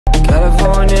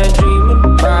California dreaming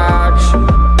about you.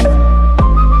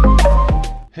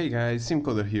 Hey guys,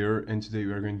 SimCoder here, and today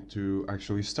we are going to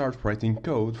actually start writing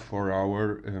code for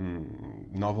our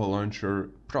novel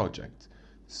launcher project.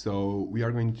 So we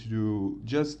are going to do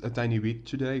just a tiny bit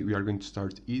today. We are going to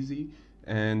start easy,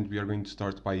 and we are going to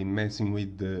start by messing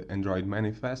with the Android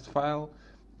manifest file,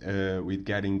 with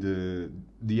getting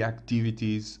the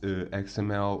activities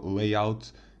XML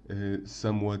layout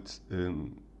somewhat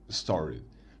stored.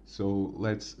 So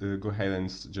let's go ahead and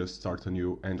just start a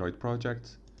new Android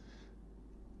project.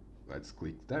 Let's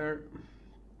click there.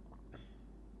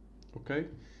 Okay,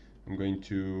 I'm going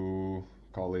to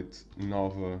call it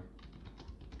Nova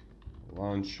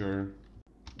Launcher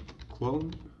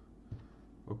Clone.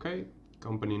 Okay,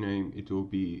 company name, it will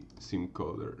be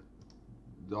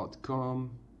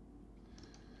SimCoder.com.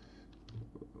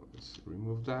 Let's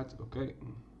remove that. Okay.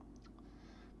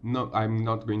 No, I'm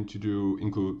not going to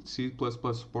include C++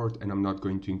 support, and I'm not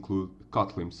going to include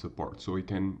Kotlin support, so we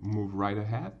can move right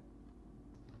ahead.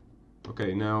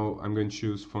 Okay, now I'm going to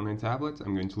choose phone and tablet.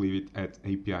 I'm going to leave it at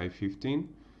API 15.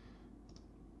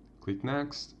 Click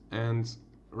next, and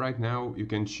right now you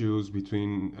can choose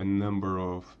between a number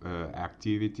of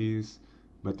activities,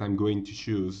 but I'm going to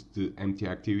choose the empty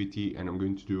activity, and I'm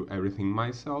going to do everything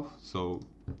myself. So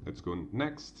let's go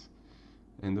next,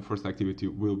 and the first activity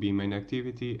will be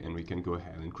MainActivity, and we can go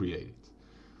ahead and create it.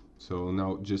 So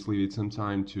now just leave it some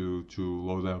time to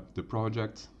load up the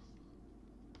project.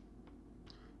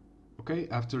 Okay,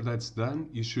 after that's done,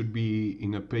 you should be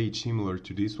in a page similar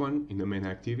to this one in the main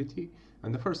activity.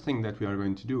 And the first thing that we are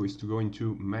going to do is to go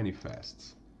into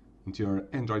manifests, into your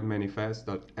Android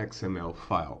manifest.xml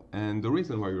file. And the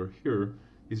reason why we're here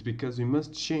is because we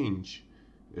must change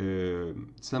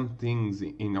some things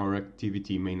in our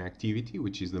activity, main activity,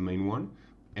 which is the main one.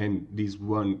 And this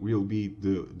one will be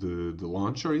the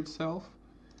launcher itself.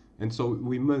 And so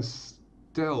we must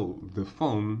tell the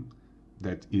phone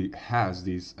that it has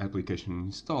this application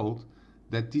installed,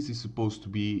 that this is supposed to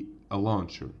be a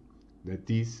launcher, that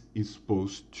this is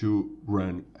supposed to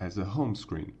run as a home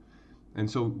screen.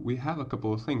 And so we have a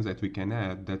couple of things that we can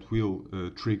add that will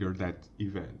trigger that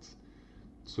event.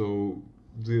 So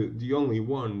the only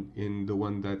one, in the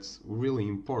one that's really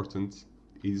important,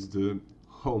 is the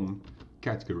home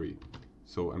category.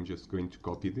 So I'm just going to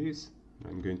copy this,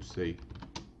 I'm going to say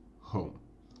home.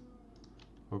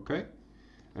 Okay.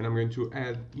 And I'm going to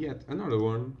add yet another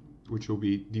one, which will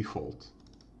be default.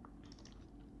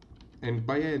 And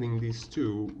by adding these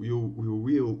two, you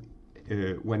will,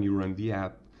 when you run the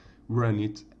app, run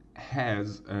it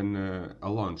as a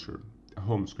launcher, a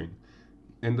home screen.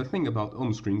 And the thing about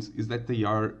home screens is that they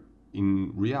are,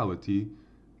 in reality,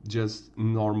 just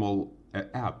normal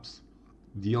apps.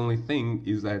 The only thing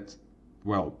is that,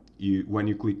 well, when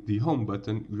you click the home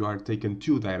button, you are taken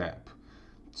to that app.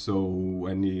 So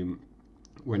when you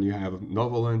have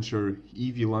Nova Launcher,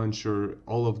 Eevee Launcher,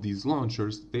 all of these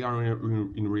launchers, they are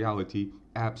in reality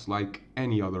apps like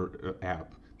any other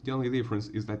app. The only difference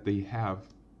is that they have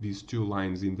these two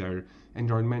lines in their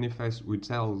Android manifest, which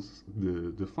tells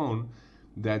the phone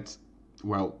that,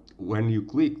 well, when you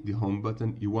click the home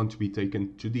button, you want to be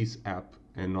taken to this app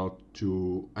and not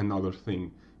to another thing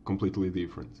completely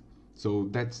different. So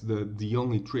that's the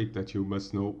only trick that you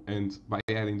must know, and by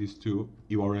adding these two,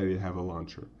 you already have a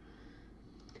launcher.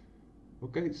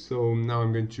 Okay, so now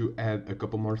I'm going to add a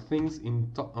couple more things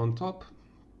on top.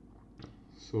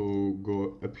 So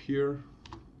go up here,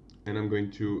 and I'm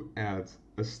going to add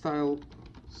a style.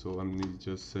 So I'm going to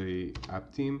just say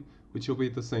app theme, which will be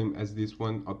the same as this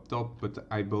one up top, but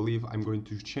I believe I'm going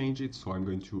to change it, so I'm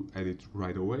going to add it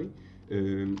right away.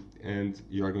 And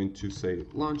you are going to say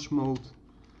launch mode,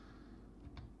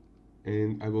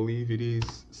 and I believe it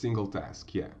is single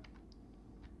task, yeah.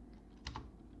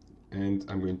 And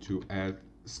I'm going to add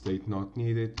state not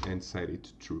needed and set it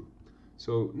to true.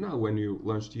 So now when you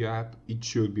launch the app, it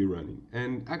should be running.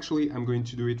 And actually I'm going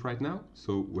to do it right now,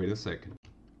 so wait a second.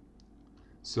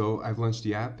 So I've launched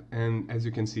the app, and as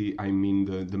you can see, I'm in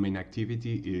the main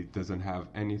activity. It doesn't have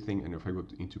anything, and if I go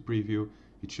into preview,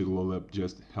 it should load up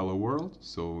just hello world.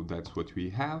 So that's what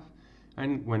we have.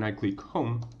 And when I click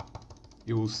home,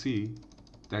 you will see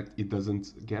that it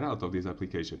doesn't get out of this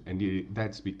application, and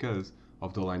that's because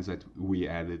of the lines that we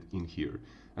added in here.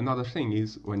 Another thing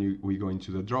is, when we go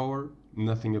into the drawer,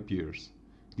 nothing appears.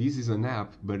 This is an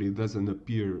app, but it doesn't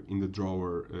appear in the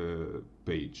drawer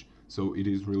page. So it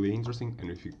is really interesting, and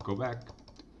if you go back,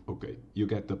 okay, you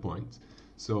get the point.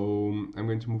 So I'm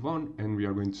going to move on, and we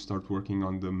are going to start working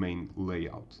on the main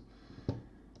layout.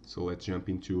 So let's jump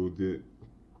into the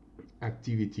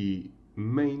activity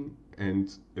main,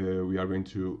 and we are going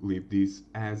to leave this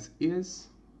as is.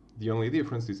 The only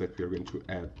difference is that we are going to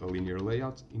add a linear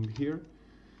layout in here.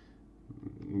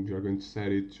 We are going to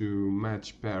set it to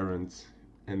match parent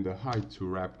and the height to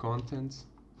wrap contents.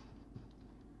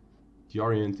 The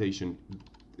orientation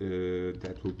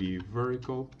that will be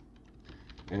vertical,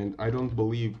 and I don't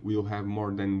believe we'll have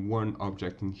more than one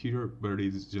object in here, but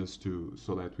it's just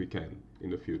so that we can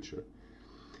in the future.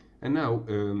 And now,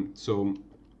 so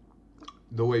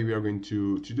the way we are going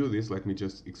to do this, let me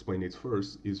just explain it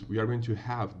first, is we are going to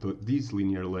have this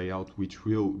linear layout, which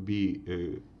will be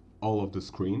all of the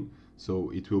screen. So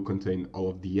it will contain all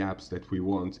of the apps that we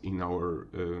want in our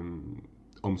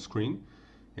home screen.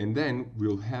 And then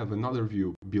we'll have another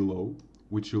view below,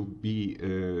 which will be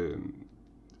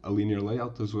a linear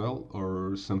layout as well,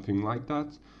 or something like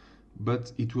that.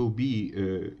 But it will be,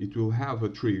 it will have a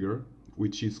trigger,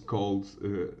 which is called,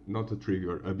 not a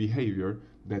trigger, a behavior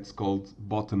that's called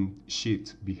bottom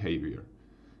sheet behavior.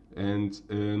 And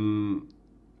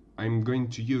I'm going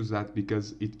to use that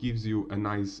because it gives you a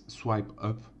nice swipe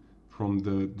up from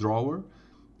the drawer,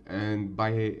 and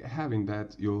by having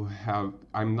that you'll have,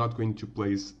 I'm not going to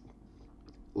place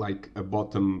like a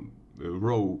bottom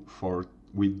row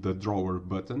with the drawer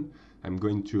button. I'm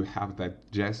going to have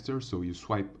that gesture, so you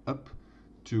swipe up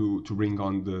to bring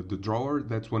on the drawer.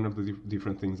 That's one of the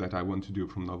different things that I want to do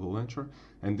from Novel Launcher,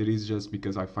 and it is just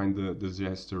because I find the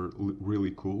gesture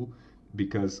really cool,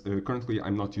 because currently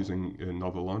I'm not using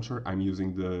Novel Launcher, I'm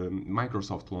using the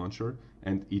Microsoft Launcher,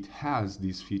 and it has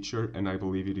this feature, and I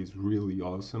believe it is really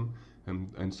awesome,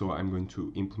 and so I'm going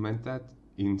to implement that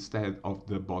instead of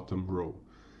the bottom row.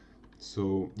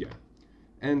 So yeah,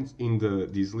 and in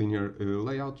this linear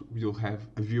layout we'll have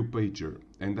a view pager,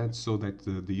 and that's so that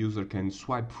the user can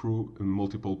swipe through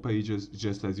multiple pages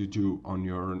just as you do on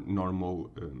your normal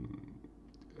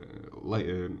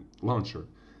launcher.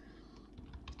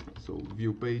 So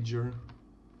view pager,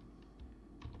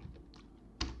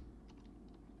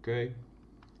 okay,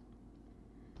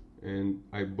 and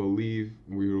I believe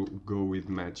we'll go with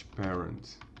match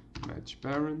parent,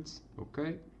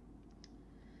 okay.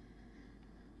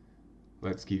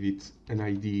 Let's give it an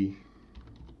ID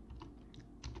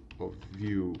of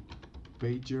view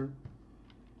pager,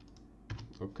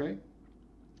 okay.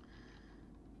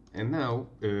 And now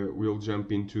we'll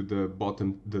jump into the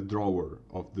drawer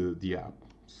of the app.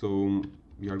 So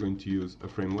we are going to use a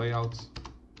frame layout.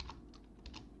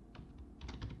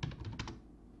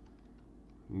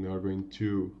 We are going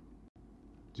to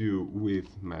do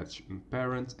with match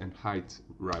parent and height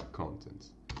wrap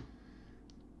content.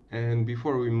 And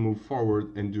before we move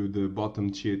forward and do the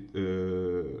bottom sheets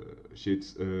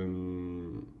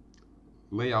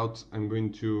layout, I'm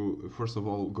going to first of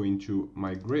all go into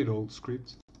my Gradle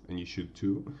script, and you should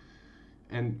too.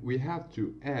 And we have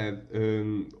to add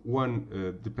one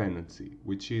dependency,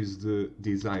 which is the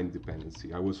design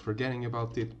dependency. I was forgetting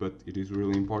about it, but it is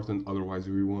really important, otherwise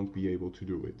we won't be able to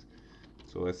do it.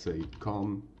 So let's say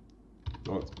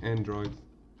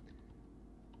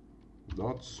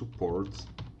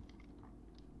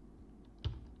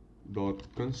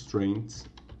com.android.support.constraints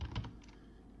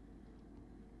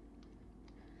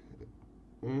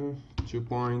 2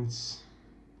 points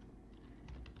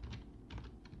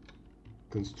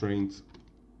constraints.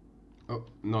 Oh,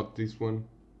 not this one.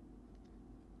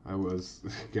 I was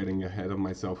getting ahead of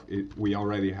myself. We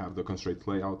already have the constraint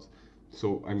layout,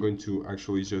 so I'm going to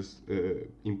actually just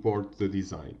import the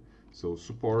design. So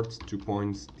support 2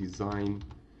 points design,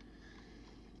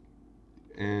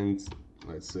 and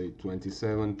let's say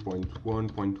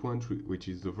 27.1.1, which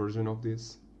is the version of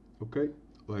this. Okay,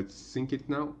 let's sync it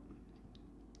now.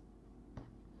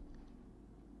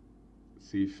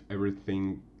 See if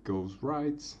everything goes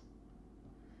right.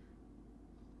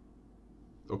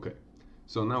 Okay,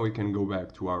 so now we can go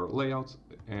back to our layout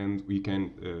and we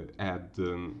can add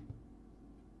the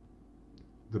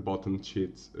bottom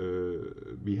sheet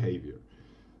behavior.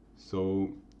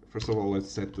 So first of all, let's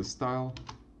set the style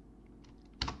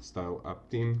app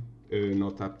theme,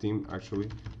 not app theme actually.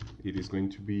 It is going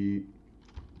to be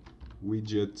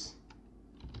widget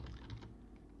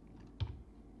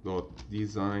dot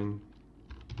design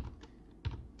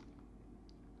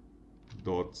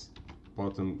dot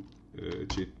bottom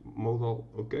sheet modal.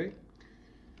 Okay,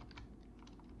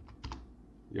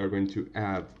 you are going to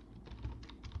add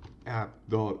app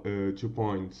dot 2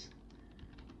 points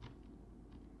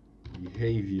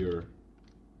behavior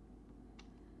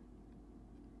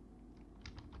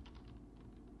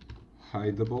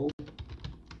hideable,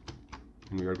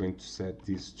 and we are going to set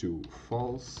this to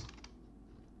false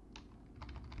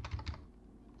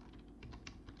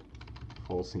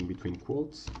in between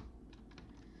quotes.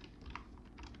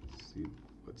 Let's see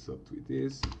what's up with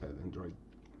this. Add Android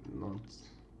not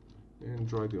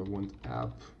Android, I want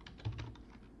app.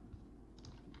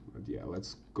 But yeah,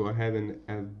 let's go ahead and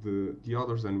add the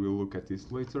others, and we'll look at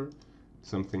this later.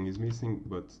 Something is missing,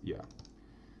 but yeah.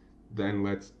 Then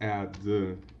let's add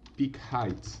the peak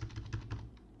height.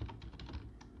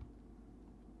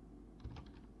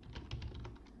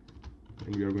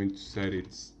 And we are going to set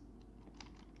it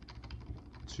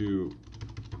to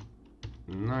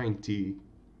 90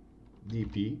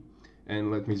 dp.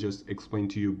 And let me just explain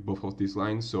to you both of these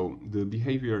lines. So the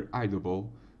behavior hideable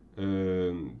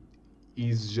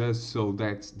is just so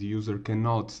that the user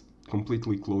cannot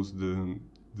completely close the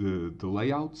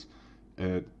layout.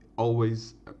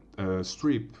 Always a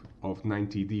strip of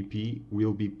 90 dp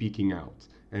will be peeking out,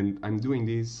 and I'm doing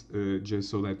this just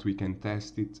so that we can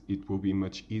test it. It will be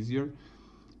much easier.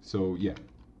 So yeah,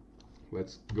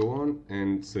 let's go on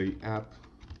and say app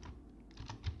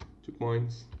 2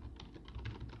 points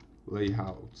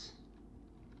layout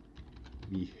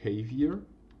behavior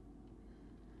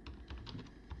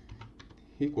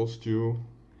equals to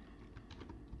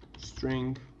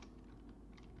string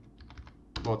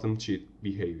bottom cheat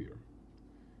behavior.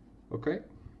 Okay,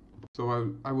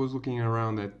 so I was looking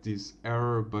around at this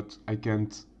error, but I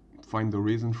can't find the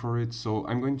reason for it, so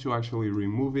I'm going to actually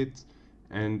remove it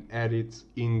and add it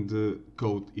in the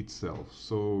code itself.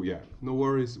 So yeah, no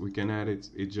worries, we can add it.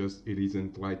 It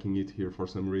isn't liking it here for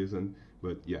some reason,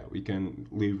 but yeah, we can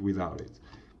live without it.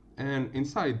 And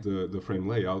inside the frame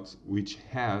layout, which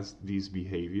has this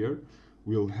behavior,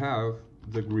 we'll have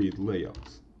the grid layout.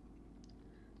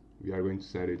 We are going to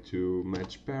set it to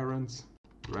match parents,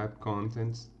 wrap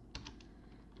contents,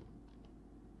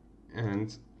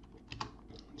 and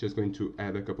just going to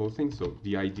add a couple of things. So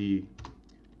the ID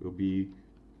will be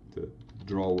the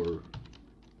drawer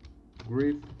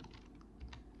grid,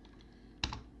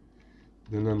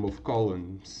 the number of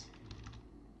columns,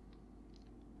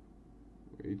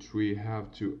 which we have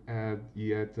to add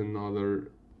yet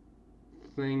another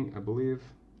thing, I believe.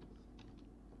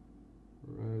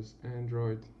 Whereas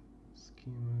Android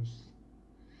schemas.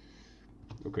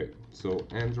 Okay, so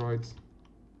Android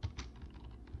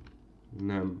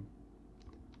num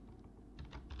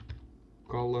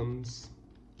columns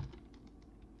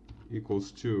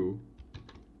equals to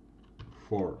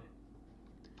 4,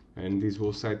 and this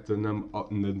will set the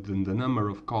number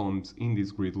of columns in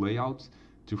this grid layout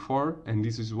to 4, and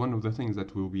this is one of the things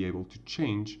that we'll be able to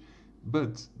change.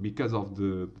 But because of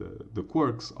the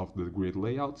quirks of the grid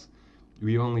layouts,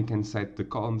 we only can set the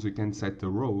columns, we can set the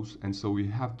rows, and so we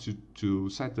have to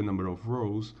set the number of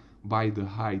rows by the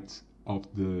height of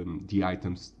the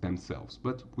items themselves.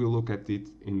 But we'll look at it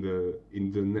in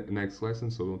the next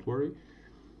lesson, so don't worry.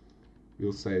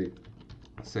 We'll say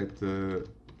set the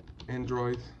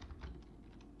Android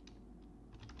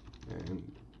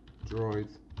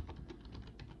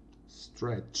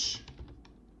stretch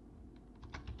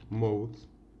mode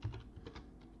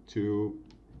to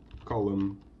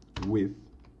column width,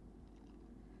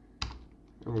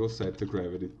 and we'll set the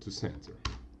gravity to center.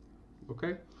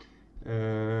 Okay,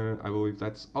 I believe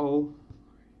that's all.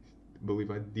 I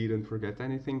believe I didn't forget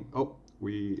anything. Oh,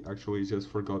 we actually just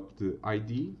forgot the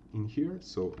ID in here,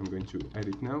 so I'm going to add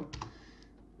it now,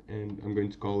 and I'm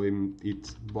going to call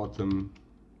it bottom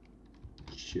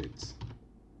cheat.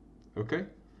 Okay,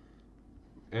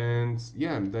 and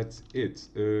yeah, that's it.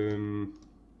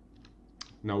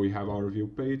 Now we have our view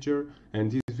pager,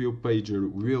 and this view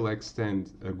pager will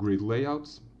extend a grid layout,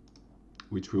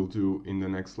 which we'll do in the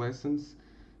next lessons.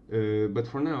 But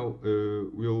for now,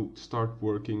 we'll start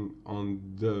working on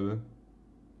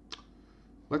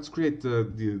let's create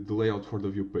the layout for the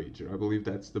view pager. I believe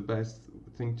that's the best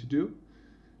thing to do.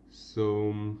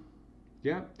 So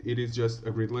yeah, it is just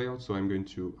a grid layout, so I'm going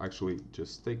to actually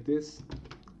just take this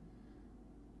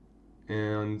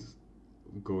and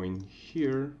go in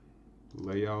here,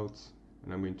 layout,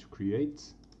 and I'm going to create.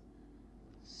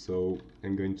 So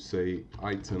I'm going to say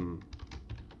item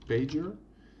pager,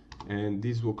 and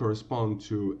this will correspond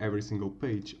to every single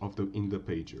page in the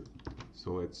pager.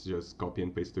 So let's just copy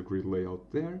and paste the grid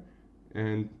layout there,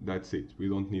 and that's it. We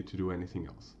don't need to do anything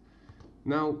else.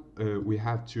 Now we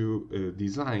have to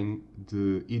design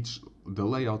the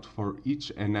layout for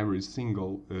each and every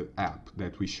single app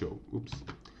that we show. Oops.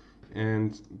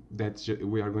 And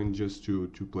we are going just to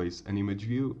place an image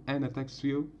view and a text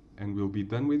view, and we'll be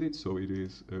done with it. So it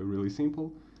is really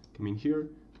simple. Come in here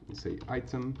and say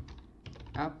item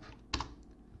app,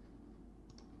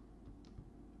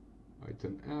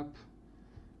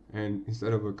 and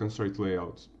instead of a constraint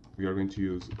layout, we are going to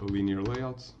use a linear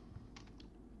layout.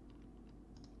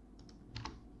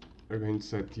 We're going to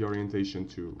set the orientation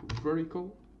to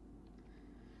vertical,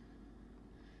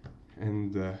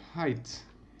 and the height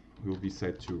will be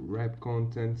set to wrap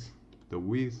content. The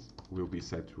width will be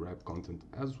set to wrap content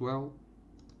as well.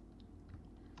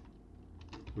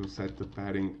 We'll set the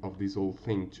padding of this whole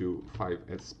thing to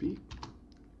 5sp.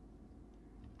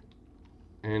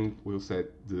 And we'll set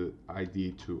the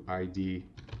ID to ID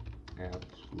app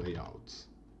layout.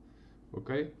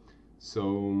 Okay,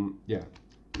 so yeah,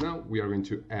 now we are going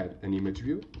to add an image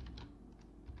view.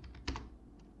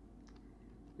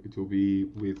 It will be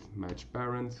with match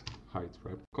parent, height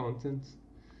wrap content.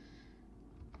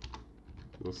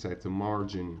 We'll set a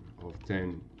margin of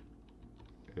 10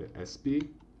 sp,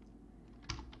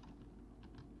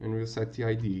 and we'll set the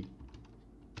ID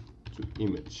to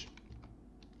image.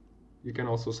 You can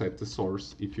also set the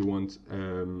source if you want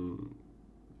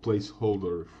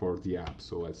placeholder for the app.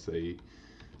 So let's say,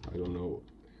 I don't know,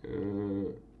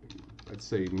 let's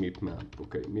say MipMap.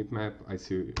 Okay, MipMap, I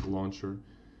see launcher,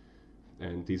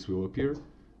 and this will appear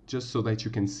just so that you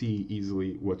can see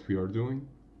easily what we are doing.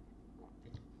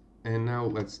 And now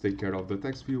let's take care of the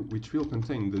text view, which will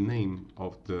contain the name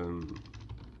of the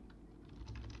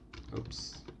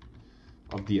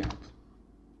app.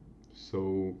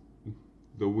 So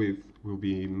the width will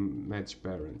be match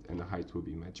parent and the height will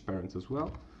be match parent as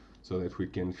well, so that we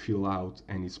can fill out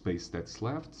any space that's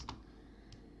left.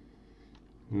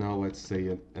 Now let's say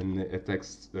a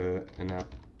text, an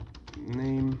app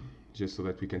name, just so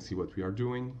that we can see what we are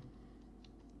doing.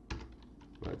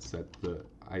 Let's set the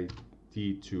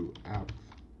ID to app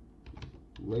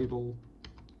label.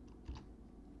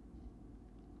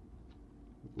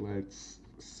 Let's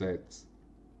set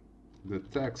the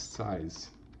text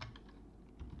size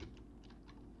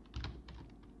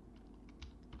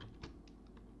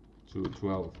to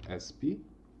 12 sp,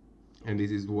 and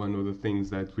this is one of the things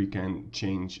that we can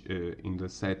change in the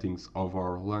settings of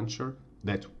our launcher,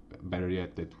 that better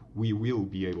yet, that we will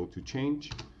be able to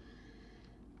change.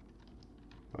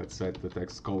 Let's set the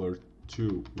text color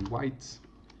to white,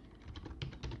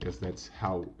 because that's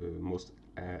how most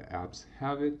apps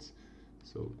have it.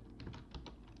 So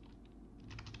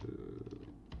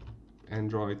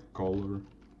Android color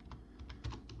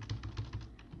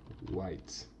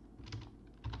white.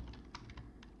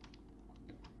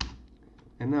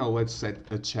 And now let's set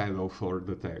a shadow for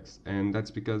the text, and that's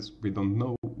because we don't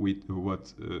know with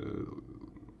what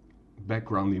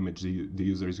background image the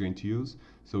user is going to use,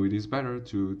 so it is better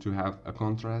to have a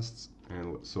contrast,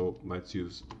 and so let's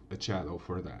use a shadow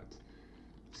for that.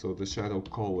 So the shadow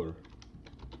color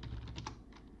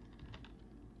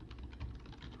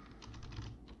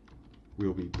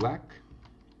will be black,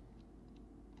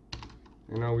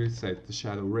 and now we set the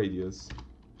shadow radius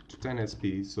to 10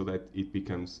 sp so that it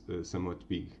becomes somewhat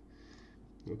big.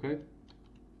 Okay,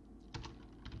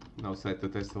 now set the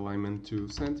text alignment to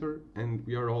center, and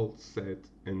we are all set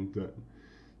and done.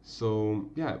 So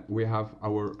yeah, we have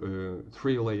our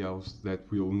 3 layouts that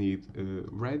we'll need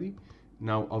ready.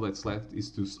 Now all that's left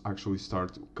is to actually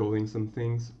start coding some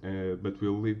things, but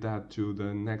we'll leave that to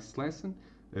the next lesson,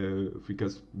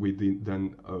 because we've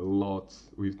done a lot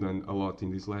in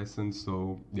this lesson.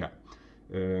 So yeah.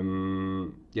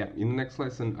 Yeah, in the next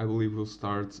lesson I believe we'll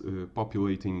start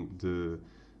populating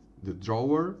the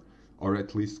drawer, or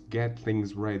at least get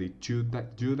things ready to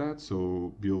do that.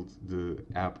 So build the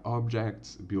app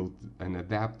objects, build an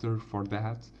adapter for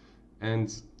that,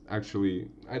 and actually,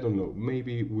 I don't know,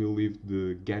 maybe we'll leave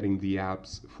the getting the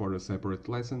apps for a separate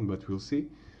lesson, but we'll see.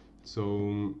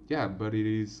 So yeah, but it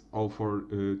is all for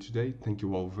today. Thank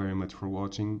you all very much for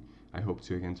watching. I hope to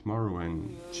see you again tomorrow,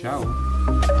 and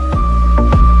ciao!